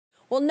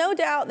Well, no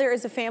doubt there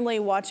is a family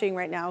watching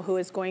right now who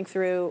is going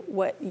through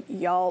what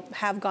y'all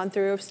have gone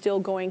through, still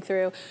going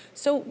through.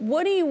 So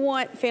what do you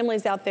want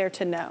families out there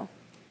to know?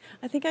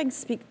 I think I can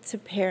speak to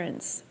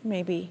parents,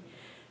 maybe.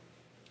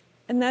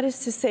 And that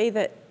is to say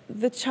that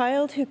the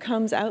child who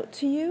comes out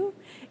to you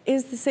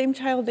is the same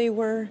child they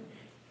were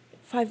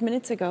 5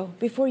 minutes ago,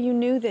 before you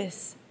knew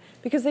this,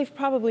 because they've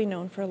probably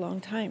known for a long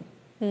time.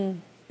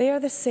 They are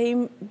the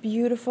same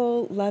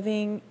beautiful,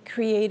 loving,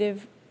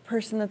 creative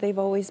person that they've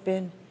always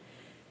been.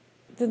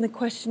 Then the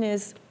question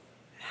is,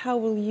 how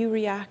will you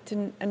react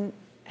and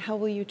how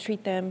will you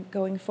treat them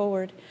going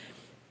forward?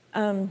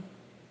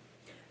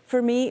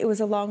 For me, it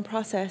was a long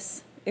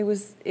process. It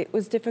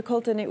was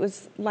difficult and it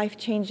was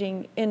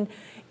life-changing in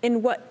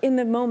what in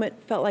the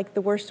moment felt like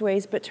the worst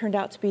ways, but turned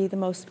out to be the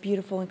most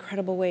beautiful,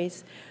 incredible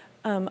ways.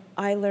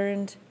 I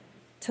learned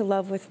to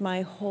love with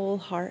my whole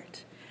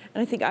heart.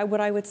 And I think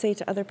what I would say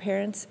to other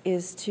parents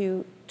is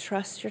to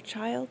trust your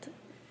child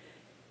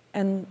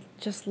and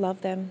just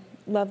love them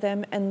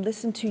and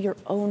listen to your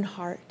own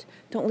heart.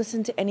 Don't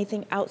listen to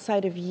anything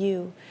outside of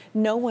you.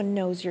 No one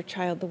knows your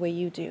child the way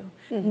you do.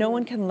 No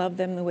one can love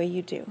them the way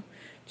you do.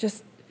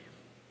 Just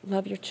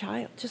love your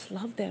child. Just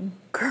love them.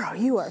 Girl,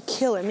 you are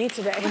killing me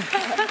today.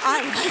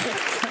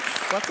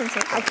 Welcome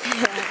to I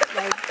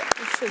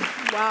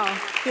can't. Wow. I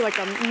feel like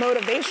a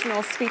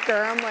motivational speaker.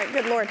 I'm like,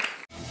 good Lord.